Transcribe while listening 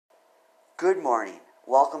Good morning.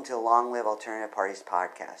 Welcome to the Long Live Alternative Parties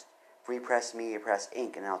podcast. Free Press Media Press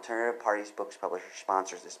Inc., an alternative parties books publisher,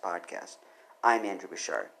 sponsors this podcast. I'm Andrew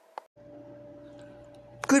Bouchard.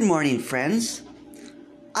 Good morning, friends.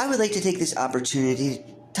 I would like to take this opportunity to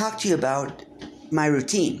talk to you about my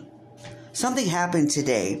routine. Something happened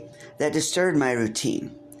today that disturbed my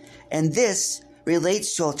routine. And this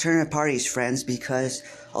relates to alternative parties, friends, because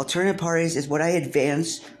alternative parties is what I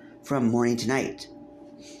advance from morning to night.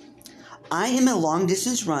 I am a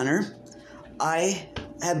long-distance runner. I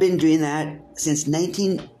have been doing that since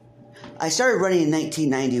I started running in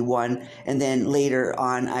 1991, and then later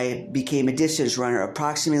on I became a distance runner.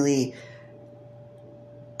 Approximately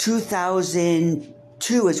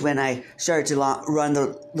 2002 is when I started to run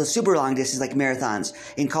the super long distance, like marathons.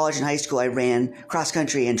 In college and high school, I ran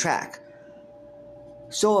cross-country and track.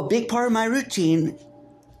 So a big part of my routine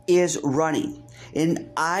is running.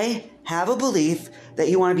 And I have a belief that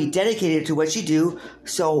you want to be dedicated to what you do,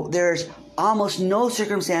 so there's almost no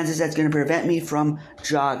circumstances that's going to prevent me from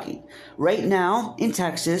jogging. Right now in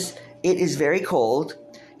Texas, it is very cold.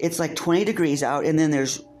 It's like 20 degrees out, and then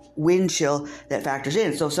there's wind chill that factors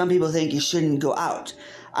in. So some people think you shouldn't go out.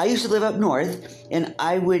 I used to live up north, and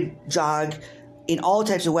I would jog in all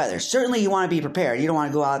types of weather. Certainly you want to be prepared. You don't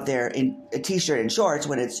want to go out there in a t-shirt and shorts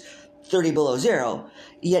when it's 30 below zero.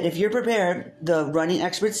 Yet if you're prepared, the running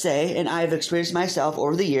experts say, and I've experienced myself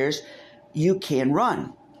over the years, you can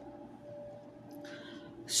run.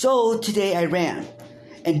 So today I ran.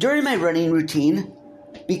 And during my running routine,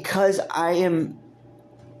 because I am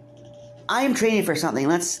training for something,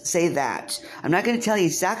 let's say that. I'm not going to tell you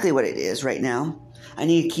exactly what it is right now. I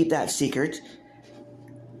need to keep that secret.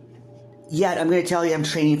 Yet I'm going to tell you I'm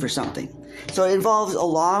training for something. So it involves a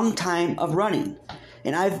long time of running.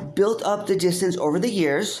 And I've built up the distance over the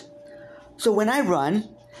years. So when I run,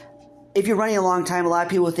 if you're running a long time, a lot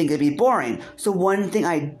of people think it'd be boring. So one thing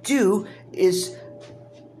I do is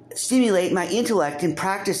stimulate my intellect and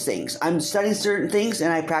practice things. I'm studying certain things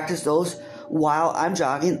and I practice those while I'm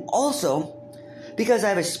jogging. Also, because I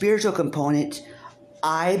have a spiritual component,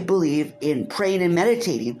 I believe in praying and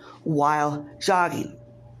meditating while jogging.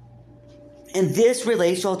 And this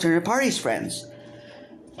relates to alternative parties, friends.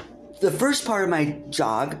 The first part of my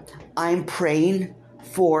jog, I'm praying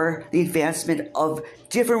for the advancement of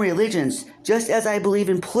different religions, just as I believe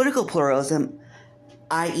in political pluralism,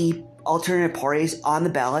 i.e. alternative parties on the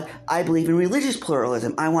ballot. I believe in religious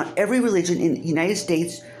pluralism. I want every religion in the United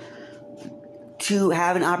States to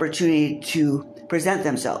have an opportunity to present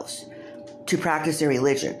themselves, to practice their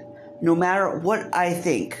religion. No matter what I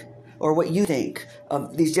think or what you think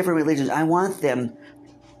of these different religions, I want them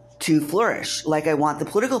to flourish, like I want the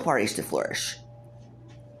political parties to flourish.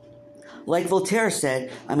 Like Voltaire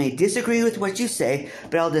said, I may disagree with what you say,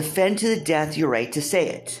 but I'll defend to the death your right to say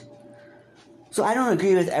it. So I don't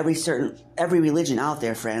agree with every religion out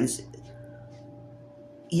there, friends.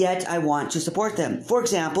 Yet I want to support them. For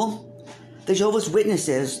example, the Jehovah's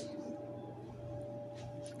Witnesses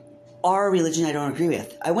are a religion I don't agree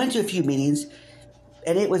with. I went to a few meetings,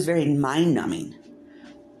 and it was very mind-numbing.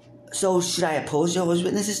 So should I oppose Jehovah's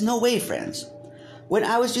Witnesses? No way, friends. When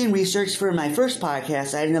I was doing research for my first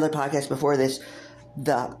podcast, I had another podcast before this.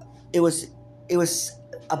 It was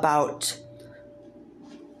about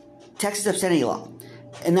Texas obscenity law.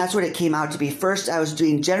 And that's what it came out to be. First, I was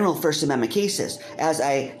doing general First Amendment cases as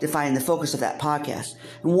I defined the focus of that podcast.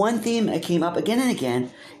 And one theme that came up again and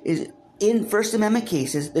again is in First Amendment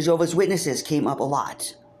cases, the Jehovah's Witnesses came up a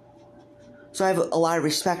lot. So I have a lot of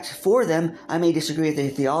respect for them. I may disagree with their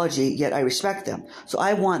theology, yet I respect them. So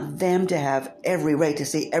I want them to have every right to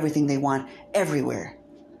say everything they want everywhere.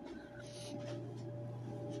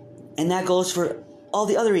 And that goes for all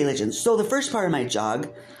the other religions. So the first part of my jog,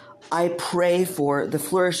 I pray for the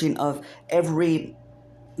flourishing of every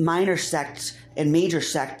minor sect and major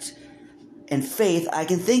sect and faith I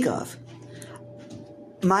can think of.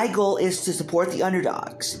 My goal is to support the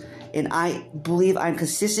underdogs. And I believe I'm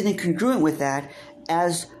consistent and congruent with that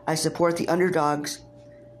as I support the underdogs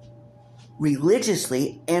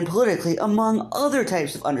religiously and politically, among other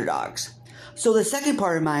types of underdogs. So the second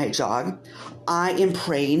part of my jog, I am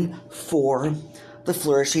praying for the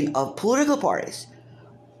flourishing of political parties.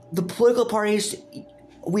 The political parties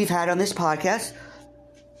we've had on this podcast,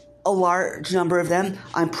 a large number of them,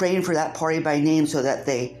 I'm praying for that party by name so that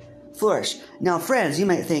they flourish. Now, friends, you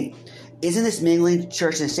might think, isn't this mingling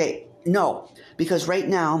church and state? No, because right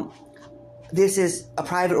now, this is a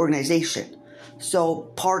private organization. So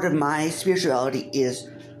part of my spirituality is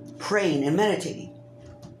praying and meditating.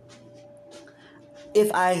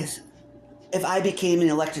 If I became an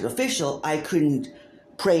elected official, I couldn't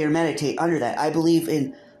pray or meditate under that. I believe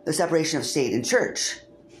in the separation of state and church.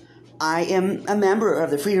 I am a member of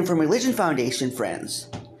the Freedom from Religion Foundation, friends.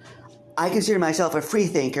 I consider myself a free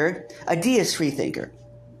thinker, a deist free thinker.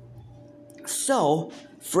 So,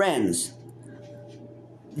 friends,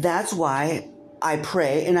 that's why I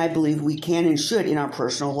pray, and I believe we can and should in our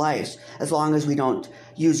personal lives, as long as we don't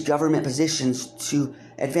use government positions to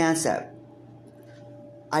advance that.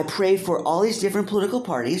 I pray for all these different political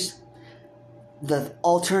parties, the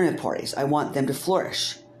alternative parties. I want them to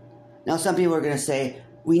flourish. Now, some people are going to say,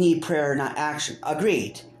 we need prayer, not action.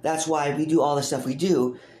 Agreed. That's why we do all the stuff we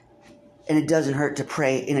do, and it doesn't hurt to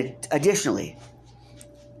pray additionally.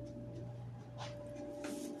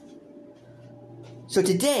 So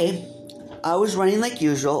today, I was running like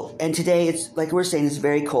usual, and today, it's like we're saying, it's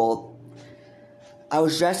very cold. I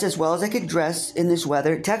was dressed as well as I could dress in this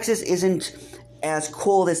weather. Texas isn't as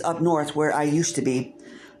cold as up north where I used to be,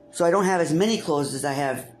 so I don't have as many clothes as I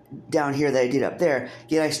have down here that I did up there,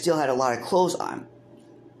 yet I still had a lot of clothes on.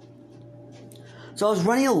 So I was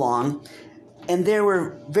running along, and there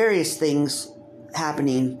were various things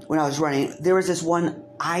happening when I was running. There was this one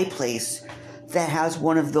eye place that has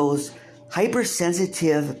one of those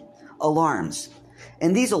hypersensitive alarms.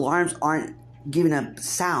 And these alarms aren't giving a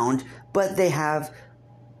sound, but they have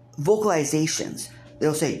vocalizations.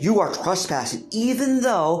 They'll say, you are trespassing, even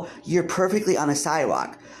though you're perfectly on the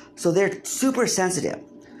sidewalk. So they're super sensitive.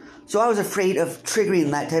 So I was afraid of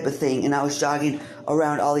triggering that type of thing, and I was jogging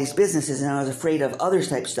around all these businesses, and I was afraid of other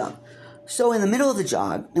type stuff. So in the middle of the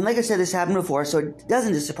jog, and like I said, this happened before, so it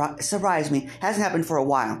doesn't surprise me. It hasn't happened for a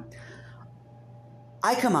while.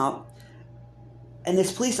 I come out, and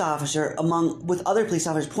this police officer, with other police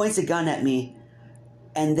officers, points a gun at me,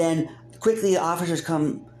 and then quickly the officers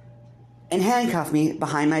come and handcuff me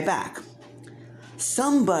behind my back.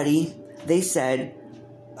 Somebody, they said,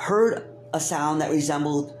 heard a sound that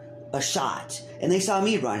resembled a shot, and they saw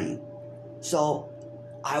me running. So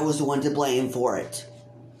I was the one to blame for it,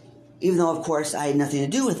 even though, of course, I had nothing to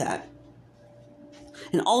do with that.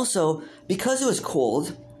 And also, because it was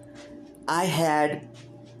cold, I had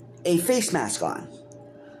a face mask on.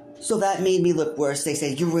 So that made me look worse. They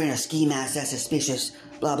said, you're wearing a ski mask, that's suspicious,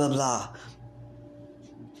 blah, blah, blah.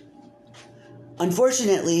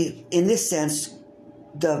 Unfortunately, in this sense,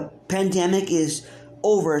 the pandemic is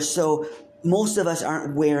over, so most of us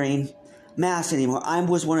aren't wearing masks anymore. I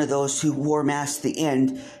was one of those who wore masks at the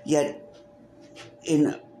end, yet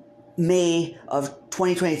in May of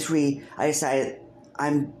 2023, I decided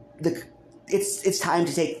it's time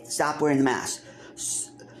to stop wearing the mask.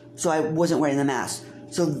 So I wasn't wearing the mask.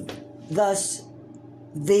 So thus,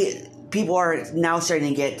 people are now starting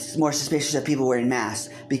to get more suspicious of people wearing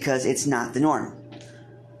masks because it's not the norm.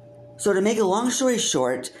 So to make a long story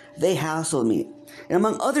short, they hassled me. And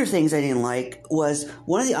among other things I didn't like was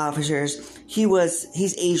one of the officers,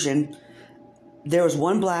 he's Asian. There was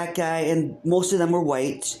one black guy and most of them were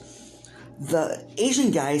white. The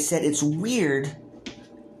Asian guy said it's weird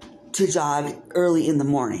to jog early in the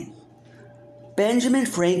morning. Benjamin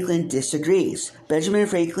Franklin disagrees. Benjamin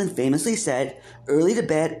Franklin famously said, early to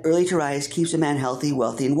bed, early to rise keeps a man healthy,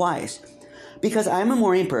 wealthy, and wise. Because I'm a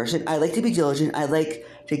morning person, I like to be diligent, I like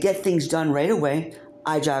to get things done right away,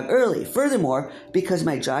 I jog early. Furthermore, because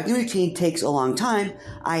my jogging routine takes a long time,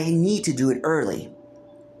 I need to do it early.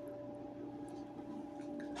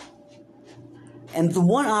 And the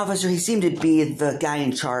one officer, he seemed to be the guy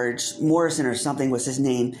in charge, Morrison or something was his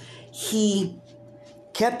name, he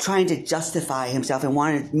kept trying to justify himself and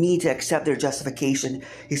wanted me to accept their justification.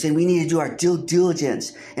 He said, we need to do our due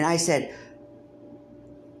diligence. And I said,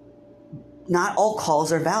 not all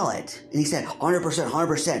calls are valid. And he said, 100%,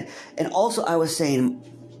 100%. And also I was saying,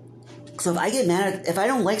 so if I get mad, if I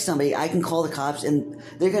don't like somebody, I can call the cops and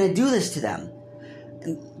they're going to do this to them.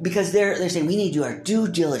 Because they're saying, we need to do our due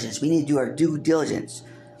diligence. We need to do our due diligence.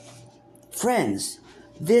 Friends,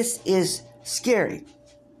 this is scary.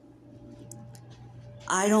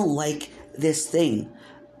 I don't like this thing.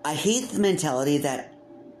 I hate the mentality that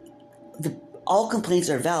all complaints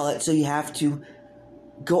are valid, so you have to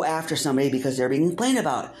go after somebody because they're being complained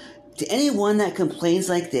about. To anyone that complains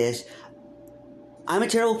like this, I'm a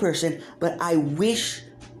terrible person, but I wish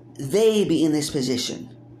they be in this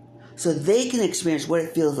position so they can experience what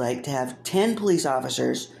it feels like to have 10 police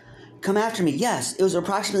officers come after me. Yes, it was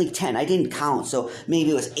approximately 10. I didn't count, so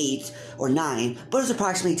maybe it was 8 or 9, but it was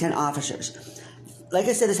approximately 10 officers. Like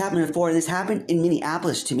I said, this happened before, and this happened in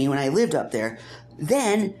Minneapolis to me when I lived up there.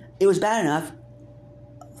 Then, it was bad enough,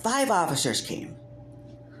 5 officers came.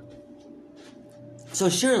 So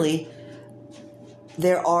surely,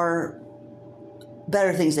 there are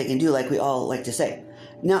better things they can do, like we all like to say.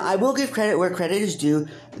 Now, I will give credit where credit is due.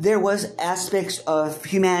 There was aspects of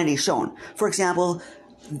humanity shown. For example,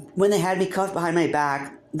 when they had me cuffed behind my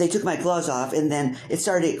back, they took my gloves off, and then it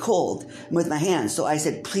started to get cold with my hands. So I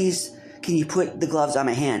said, please, can you put the gloves on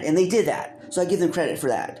my hand? And they did that. So I give them credit for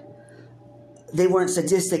that. They weren't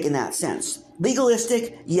sadistic in that sense.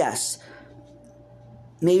 Legalistic, yes.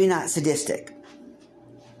 Maybe not sadistic.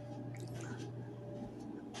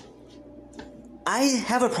 I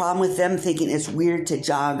have a problem with them thinking it's weird to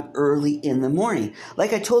jog early in the morning.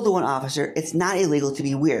 Like I told the one officer, it's not illegal to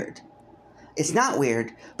be weird. It's not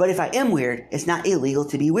weird, but if I am weird, it's not illegal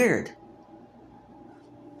to be weird.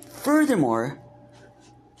 Furthermore,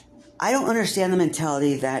 I don't understand the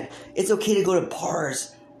mentality that it's okay to go to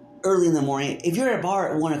bars early in the morning. If you're at a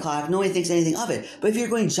bar at 1 o'clock, nobody thinks anything of it. But if you're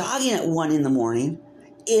going jogging at 1 in the morning,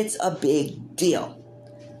 it's a big deal.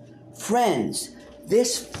 Friends,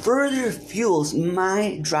 this further fuels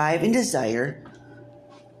my drive and desire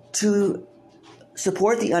to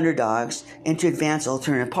support the underdogs and to advance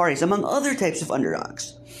alternative parties, among other types of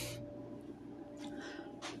underdogs.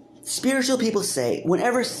 Spiritual people say,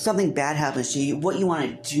 whenever something bad happens to you, what you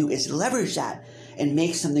want to do is leverage that and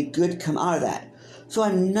make something good come out of that. So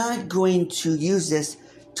I'm not going to use this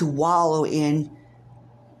to wallow in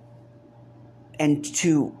and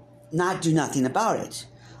to not do nothing about it.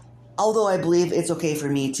 Although I believe it's okay for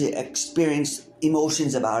me to experience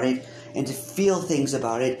emotions about it and to feel things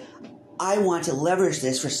about it, I want to leverage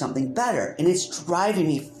this for something better. And it's driving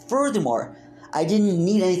me. Furthermore, I didn't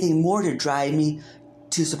need anything more to drive me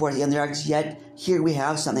to support the underdogs, yet here we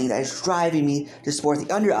have something that is driving me to support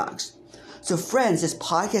the underdogs. So friends, this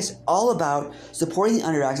podcast is all about supporting the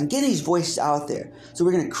underdogs and getting these voices out there. So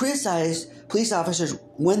we're going to criticize police officers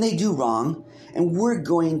when they do wrong, and we're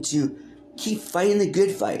going to keep fighting the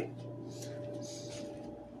good fight.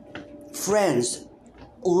 Friends,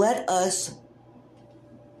 let us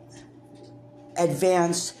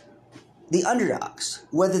advance the underdogs.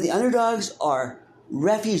 Whether the underdogs are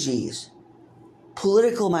refugees,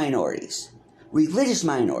 political minorities, religious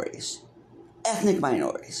minorities, ethnic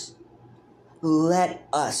minorities, let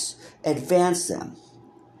us advance them.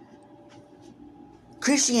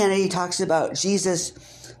 Christianity talks about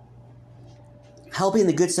Jesus helping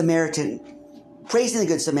the Good Samaritan, praising the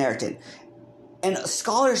Good Samaritan. And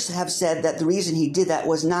scholars have said that the reason he did that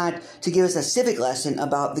was not to give us a civic lesson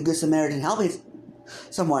about the Good Samaritan helping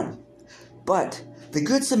someone. But the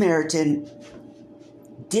Good Samaritan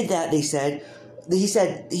did that, they said. He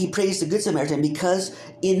said he praised the Good Samaritan because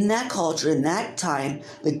in that culture, in that time,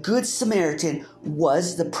 the Good Samaritan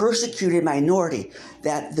was the persecuted minority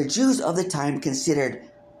that the Jews of the time considered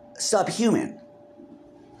subhuman.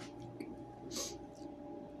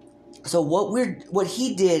 So what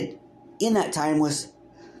he did in that time was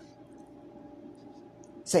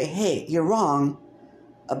say, hey, you're wrong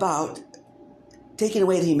about taking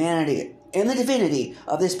away the humanity and the divinity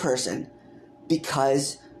of this person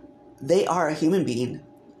because they are a human being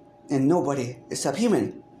and nobody is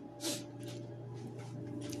subhuman.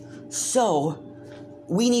 So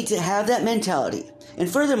we need to have that mentality. And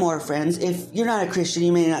furthermore, friends, if you're not a Christian,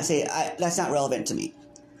 you may not say, that's not relevant to me.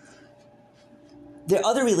 There are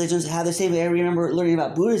other religions that have the same. I remember learning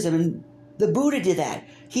about Buddhism, and the Buddha did that.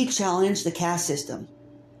 He challenged the caste system.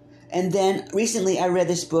 And then recently I read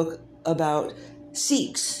this book about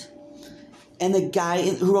Sikhs. And the guy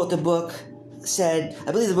who wrote the book said,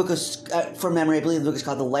 I believe the book was, from memory, I believe the book is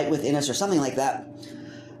called The Light Within Us or something like that.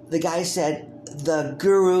 The guy said the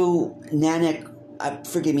Guru Nanak,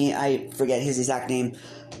 forgive me, I forget his exact name,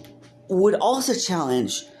 would also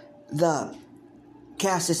challenge the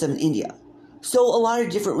caste system in India. So a lot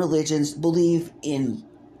of different religions believe in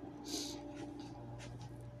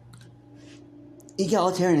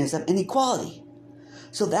egalitarianism and equality.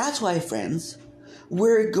 So that's why, friends,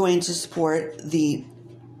 we're going to support the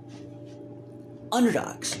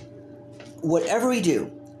underdogs. Whatever we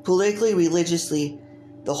do, politically, religiously,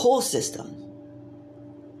 the whole system.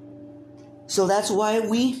 So that's why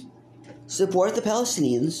we support the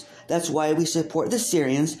Palestinians. That's why we support the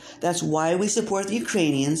Syrians. That's why we support the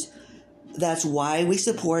Ukrainians. That's why we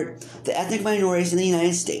support the ethnic minorities in the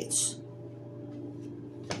United States.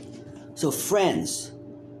 So friends,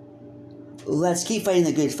 let's keep fighting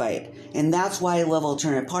the good fight. And that's why I love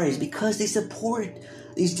alternative parties, because they support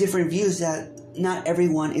these different views that not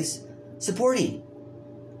everyone is supporting.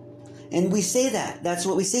 And we say that. That's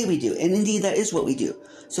what we say we do. And indeed, that is what we do.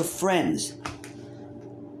 So friends,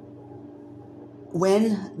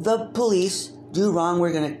 when the police do wrong,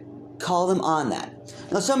 we're going to call them on that.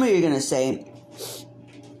 Now, some of you are going to say,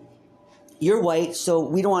 you're white, so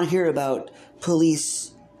we don't want to hear about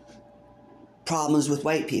police problems with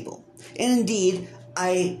white people. And indeed,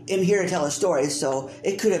 I am here to tell a story, so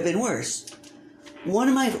it could have been worse. What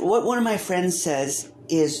one of my friends says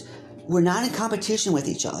is, we're not in competition with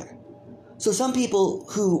each other. So some people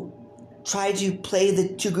who try to play the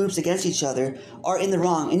two groups against each other are in the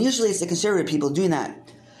wrong, and usually it's the conservative people doing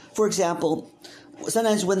that. For example,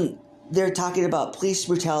 sometimes when they're talking about police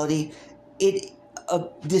brutality, it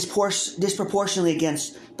disproportionately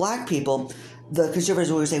against black people, the conservatives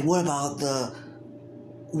will always say, what about the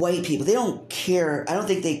white people? They don't care. I don't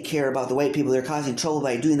think they care about the white people. They're causing trouble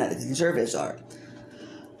by doing that. The conservatives are.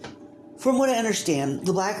 From what I understand,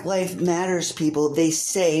 the Black Lives Matters people, they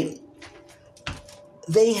say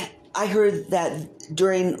I heard that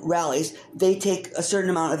during rallies, they take a certain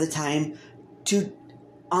amount of the time to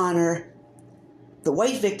honor the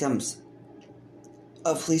white victims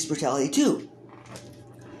of police brutality too.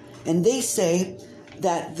 And they say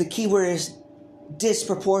that the key word is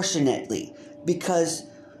disproportionately, because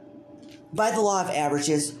by the law of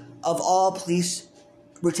averages, of all police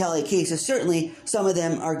brutality cases, certainly some of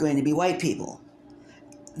them are going to be white people.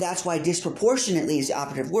 That's why disproportionately is the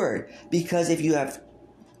operative word, because if you have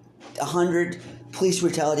 100 police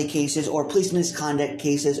brutality cases or police misconduct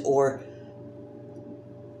cases, or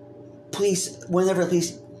whenever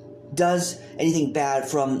police does anything bad,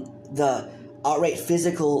 from the outright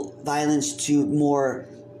physical violence to more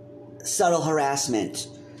subtle harassment,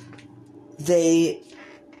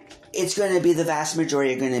 it's going to be the vast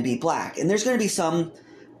majority are going to be black. And there's going to be some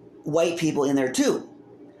white people in there too.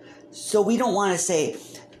 So we don't want to say,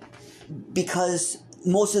 because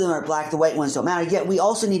most of them are black, the white ones don't matter. Yet we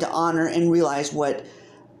also need to honor and realize what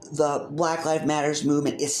the Black Lives Matters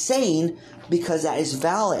movement is saying, because that is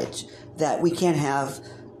valid, that we can't have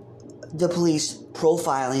the police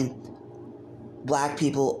profiling black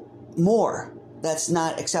people more. That's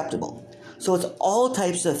not acceptable. So it's all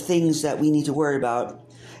types of things that we need to worry about.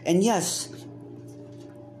 And yes,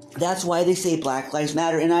 that's why they say Black Lives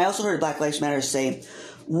Matter. And I also heard Black Lives Matter say,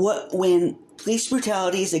 when police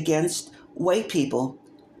brutality is against white people,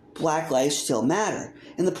 black lives still matter.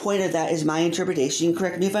 And the point of that is, my interpretation,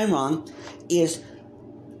 correct me if I'm wrong, is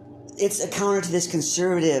it's a counter to this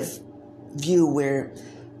conservative view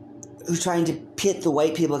who's trying to pit the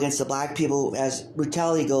white people against the black people as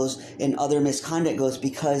brutality goes and other misconduct goes,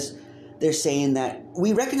 because they're saying that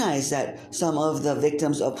we recognize that some of the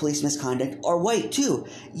victims of police misconduct are white too,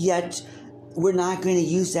 yet we're not going to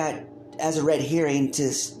use that as a red herring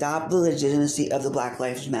to stop the legitimacy of the Black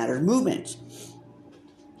Lives Matter movement.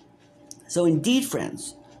 So indeed,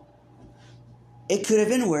 friends, it could have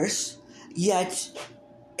been worse, yet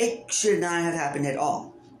it should not have happened at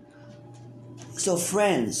all. So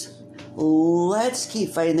friends, let's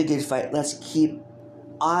keep fighting the good fight. Let's keep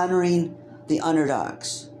honoring the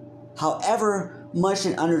underdogs, however much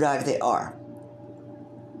an underdog they are.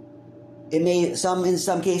 In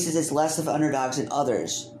some cases, it's less of underdogs than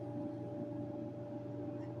others.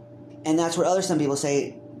 And that's what some people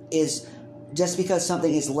say is, just because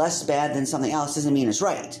something is less bad than something else doesn't mean it's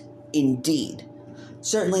right. Indeed.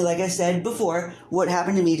 Certainly, like I said before, what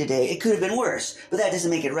happened to me today, it could have been worse, but that doesn't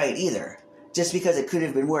make it right either. Just because it could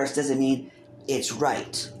have been worse doesn't mean it's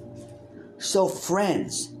right. So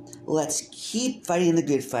friends, let's keep fighting the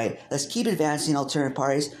good fight. Let's keep advancing alternative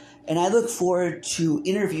parties. And I look forward to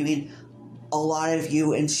interviewing a lot of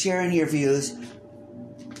you and sharing your views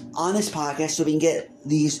on this podcast so we can get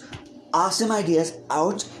these awesome ideas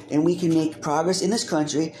out and we can make progress in this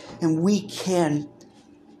country and we can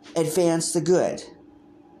advance the good.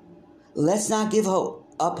 Let's not give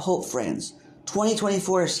up hope, friends.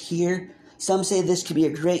 2024 is here. Some say this could be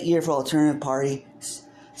a great year for alternative parties.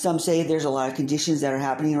 Some say there's a lot of conditions that are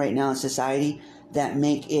happening right now in society that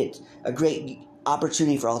make it a great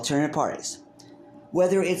opportunity for alternative parties.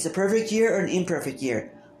 Whether it's a perfect year or an imperfect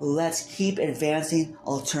year, let's keep advancing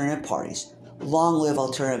alternative parties. Long live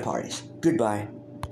alternative parties. Goodbye.